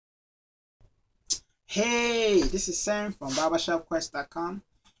Hey, this is Sam from barbershopquest.com,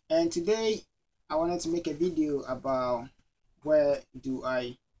 and today I wanted to make a video about where do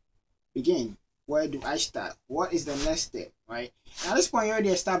I begin? Where do I start? What is the next step, right? Now, at this point, you already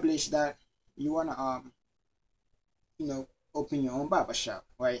established that you wanna open your own barbershop,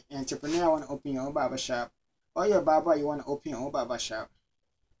 right? Entrepreneur want to open your own barbershop, or you're a barber, you want to open your own barbershop,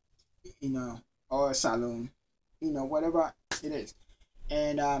 or a salon, whatever it is,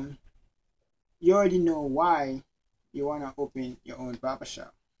 and you already know why you want to open your own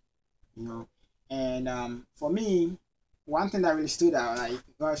barbershop, and for me, one thing that really stood out, like,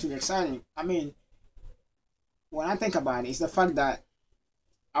 was really exciting. I mean, when I think about it, it's the fact that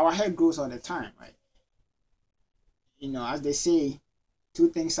our hair grows all the time, right? As they say, two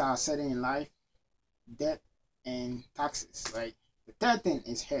things are certain in life: death and taxes, right? The third thing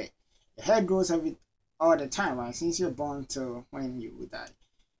is hair. The hair grows all the time, right? Since you're born till when you die.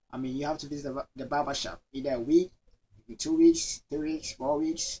 I mean, you have to visit the barber shop either a week, 2 weeks, 3 weeks, 4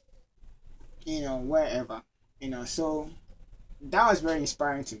 weeks, wherever. So that was very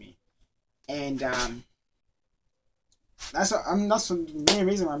inspiring to me. And that's the main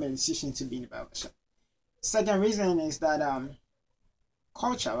reason why I made a decision to be in the barber shop. Second reason is that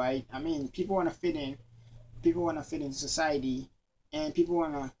culture, right? I mean, people want to fit in, people want to fit into society, and people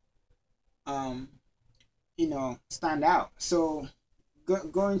want to stand out. So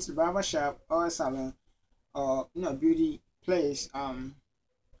going to the barber shop or a salon or beauty place kind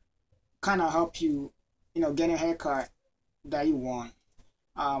of help you get a haircut that you want,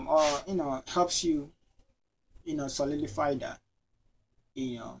 or helps you solidify that,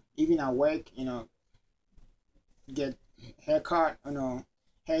 even at work, get haircut,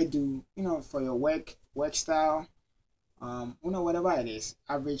 hairdo, for your work style, whatever it is.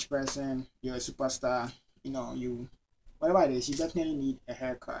 Average person, you're a superstar, you whatever it is, you definitely need a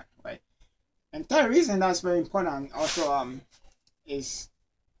haircut, right? And third reason that's very important also is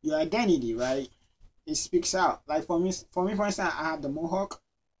your identity, right? It speaks out. Like for me, for instance, I have the mohawk,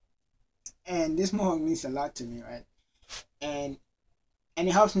 and this mohawk means a lot to me, right? And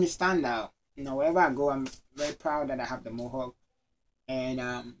it helps me stand out. Wherever I go, I'm very proud that I have the mohawk.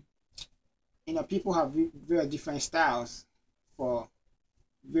 And people have very different styles for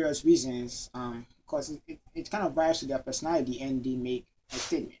various reasons. Because it kind of varies to their personality, and they make a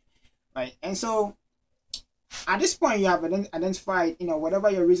statement, right? And so at this point, you have identified, whatever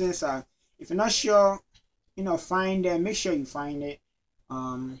your reasons are. If you're not sure, find them. Make sure you find it,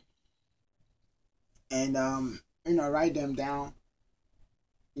 and write them down,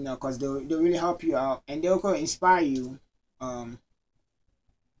 because they'll really help you out, and they'll inspire you a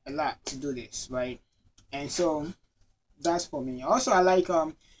lot to do this, right? And so that's for me. Also, I like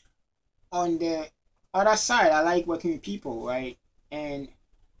on the other side, I like working with people, right? And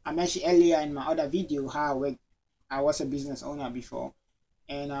I mentioned earlier in my other video how I was a business owner before,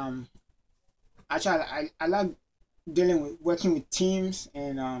 and actually I like working with teams,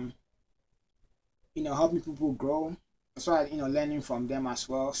 and helping people grow. So learning from them as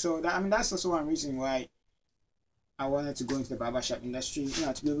well. So that's also one reason why I wanted to go into the barbershop industry.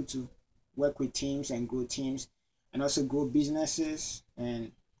 To be able to work with teams and grow teams, and also grow businesses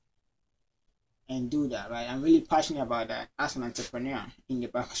and do that, right? I'm really passionate about that as an entrepreneur in the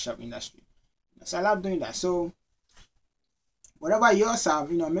barbershop industry. So I love doing that. So whatever yours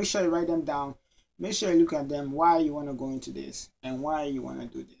have, make sure you write them down. Make sure you look at them, why you want to go into this and why you want to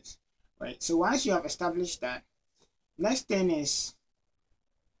do this, right? So once you have established that, next thing is,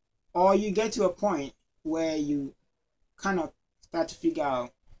 or you get to a point where you kind of start to figure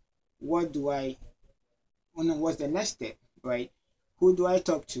out, what's the next step, right? Who do I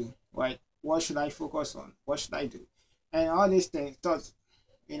talk to, right? What should I focus on? What should I do? And all these thoughts,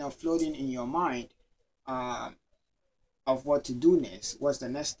 floating in your mind, of what to do next. What's the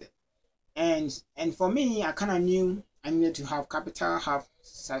next step? And for me, I kind of knew I needed to have capital, have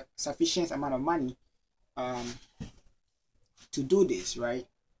sufficient amount of money, to do this, right?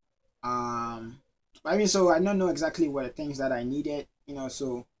 So I don't know exactly what the things that I needed,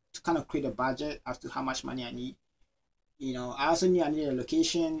 so to kind of create a budget as to how much money I need. I also knew I needed a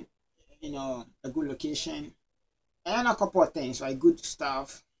location, a good location, and a couple of things, like good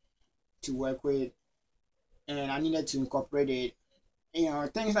stuff to work with, and I needed to incorporate it,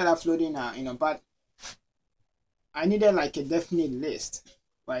 things that are floating out, but I needed like a definite list,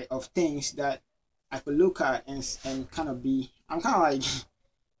 right, of things that I could look at and kind of be. I'm kind of like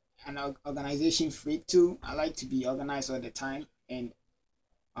an organization freak too. I like to be organized all the time, and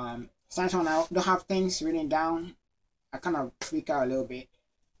sometimes when I don't have things written down, I kind of freak out a little bit.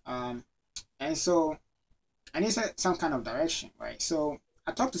 And so I need some kind of direction, right? So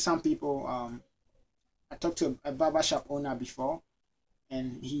I talked to some people I talked to a barbershop owner before,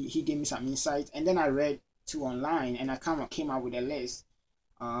 and he gave me some insight, and then I read two online, and I kind of came up with a list.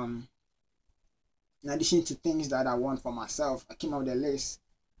 In addition to things that I want for myself, I came up with a list,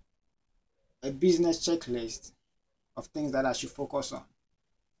 a business checklist of things that I should focus on,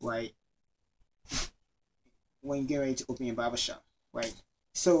 right? When you get ready to open your barbershop, right?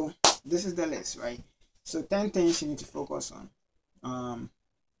 So this is the list, right? So 10 things you need to focus on.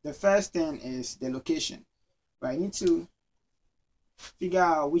 The first thing is the location, right? You need to figure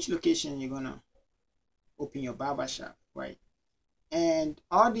out which location you're gonna open your barbershop, right? And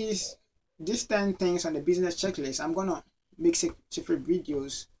all these 10 things on the business checklist, I'm gonna make separate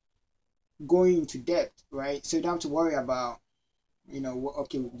videos going into depth, right? So you don't have to worry about,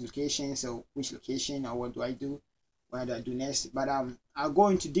 okay, location, so which location or what do I do, what do I do next. But I'll go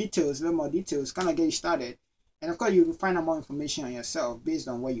into details, a little more details, kind of get you started. And of course, you will find out more information on yourself based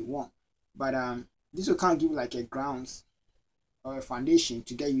on what you want. But this will kind of give you like a grounds or a foundation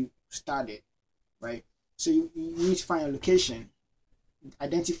to get you started, right? So you need to find a location,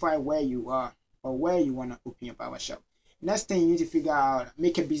 identify where you are or where you want to open your barbershop. Next thing, you need to figure out,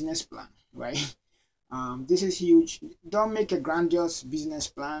 make a business plan, right? This is huge. Don't make a grandiose business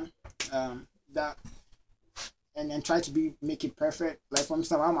plan and then try to make it perfect. Like for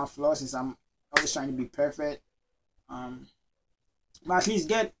instance, one of my flaws is I'm always trying to be perfect. But at least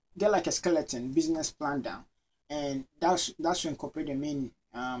get like a skeleton business plan down, and that should incorporate the main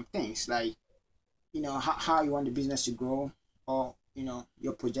things, like how you want the business to grow, or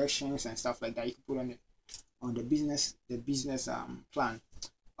your projections and stuff like that. You can put on the business plan.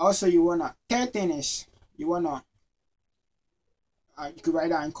 Also, third thing is you could write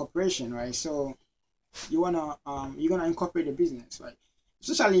down incorporation, right? So you're gonna incorporate the business, right?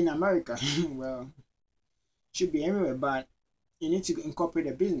 Especially in America. Well, should be everywhere, but you need to incorporate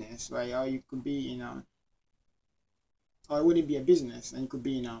a business, right? Or you could be or it wouldn't be a business, and you could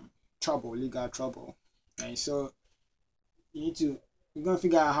be in legal trouble, right? So you're gonna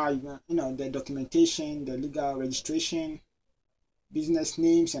figure out how the documentation, the legal registration, business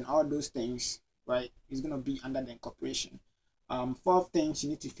names, and all those things, right? Is gonna be under the incorporation. Fourth things, you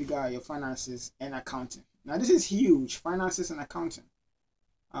need to figure out your finances and accounting. Now this is huge, finances and accounting.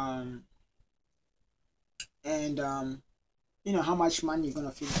 How much money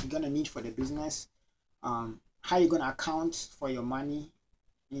you're gonna need for the business, how you're gonna account for your money,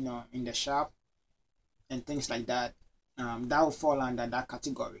 in the shop, and things like that. That will fall under that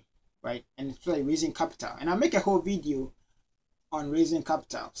category, right? And it's like raising capital, and I'll make a whole video on raising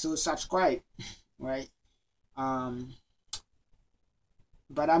capital, so subscribe, right?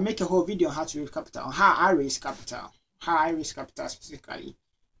 But I'll make a whole video on how to raise capital, on how I raise capital, specifically.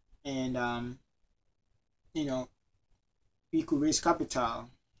 And we could raise capital,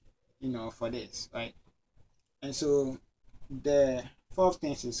 for this, right? And so the fourth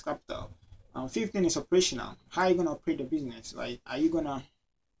thing is capital. Fifth thing is operational. How are you gonna operate the business, right? Are you gonna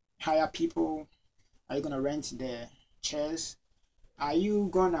hire people? Are you gonna rent the chairs? Are you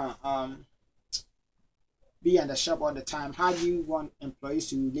gonna be at the shop all the time? How do you want employees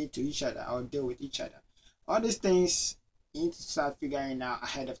to relate to each other or deal with each other? All these things you need to start figuring out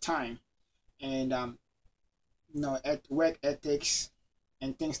ahead of time. And work ethics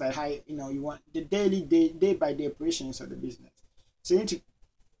and things like how you want the day by day operations of the business. So you need to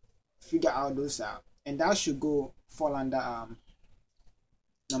figure out those out, and that should fall under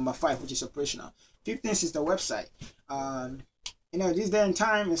number 5, which is operational. 15th is the website. This day and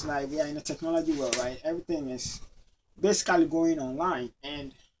time is like we are in a technology world, right? Everything is basically going online,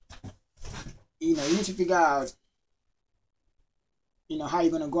 and you need to figure out how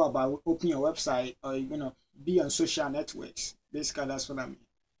you're gonna go about opening your website, or you're gonna be on social networks. Basically, that's what I mean.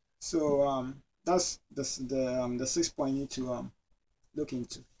 So that's the 6th point you need to look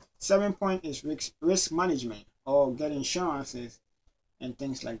into. 7th point is risk management, or get insurances and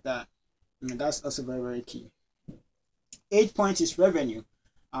things like that. And that's also very, very key. 8th point is revenue.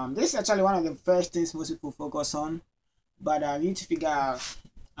 This is actually one of the first things most people focus on, but you need to figure out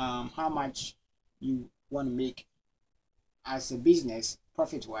how much you want to make as a business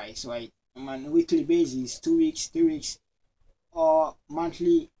profit wise, right? On a weekly basis, 2 weeks, 3 weeks, or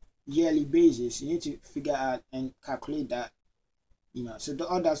monthly, yearly basis. You need to figure out and calculate that, so the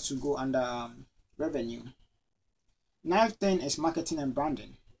others to go under revenue. 9th thing is marketing and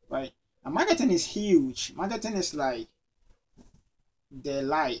branding, right? And marketing is huge. Marketing is like the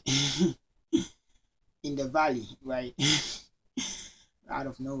light in the valley, right? Out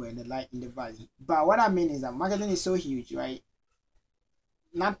of nowhere, the light in the valley. But what I mean is that marketing is so huge, right?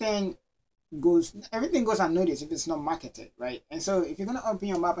 Everything goes unnoticed if it's not marketed, right? And so if you're gonna open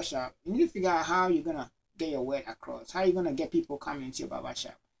your barbershop, you need to figure out how you're gonna get your word across? How are you gonna get people coming into your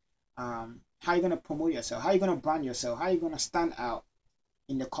barbershop? How are you gonna promote yourself? How are you gonna brand yourself? How are you gonna stand out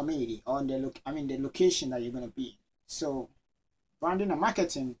in the community or in the location that you're gonna be? So branding and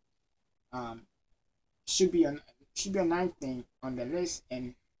marketing should be a ninth thing on the list,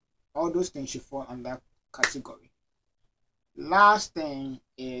 and all those things should fall on that category. Last thing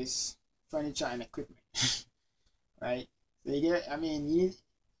is furniture and equipment, right? So you get, you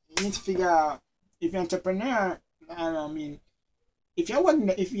need to figure out if you're an entrepreneur. If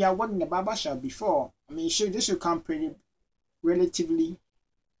you are working in the barbershop before, this should come pretty relatively.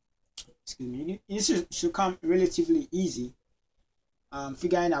 Excuse me. This should come relatively easy.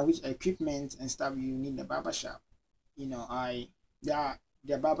 Figuring out which equipment and stuff you need in the barbershop. There are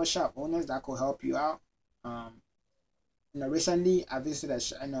barbershop owners that could help you out. Recently I visited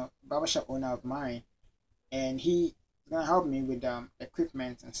a barbershop owner of mine, and he's gonna help me with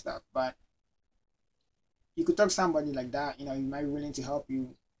equipment and stuff. But you could talk to somebody like that. He might be willing to help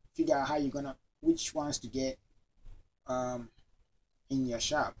you figure out how you're gonna which ones to get in your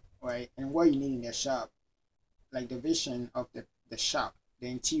shop, right? And what you need in your shop, like the vision of the shop, the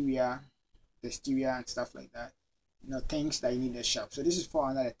interior, the exterior, and stuff like that. Things that you need in the shop. So this is for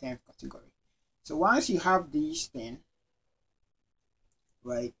another 10th category. So once you have these things,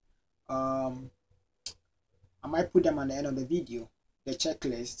 right, I might put them on the end of the video, the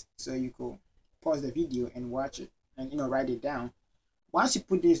checklist, so you could pause the video and watch it and write it down. Once you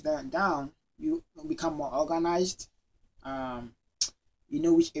put this down, you become more organized. You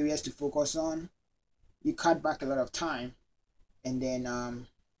know which areas to focus on. You cut back a lot of time, and then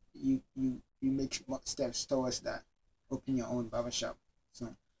you make steps towards that, open your own barbershop.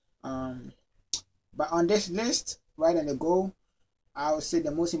 So but on this list, right on the go, I would say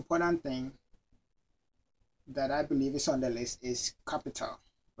the most important thing that I believe is on the list is capital,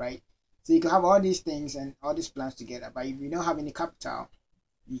 right? So you can have all these things and all these plans together, but if you don't have any capital,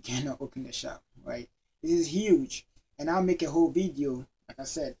 you cannot open the shop, right? This is huge, and I'll make a whole video, like I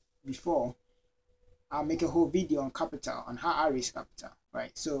said before. I'll make a whole video on capital, on how I raise capital,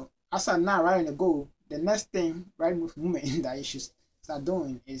 right? So as of now, right on the go, the next thing, right moment that you should start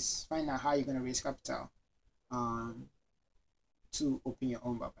doing is find out how you're gonna raise capital to open your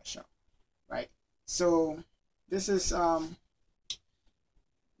own barbershop, right? So this is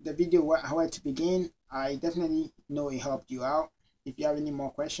the video how to begin. I definitely know it helped you out. If you have any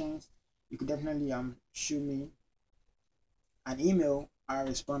more questions, you could definitely shoot me an email. I'll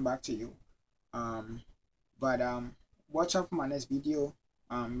respond back to you. But watch out for my next video,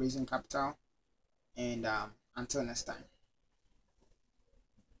 raising capital, and until next time.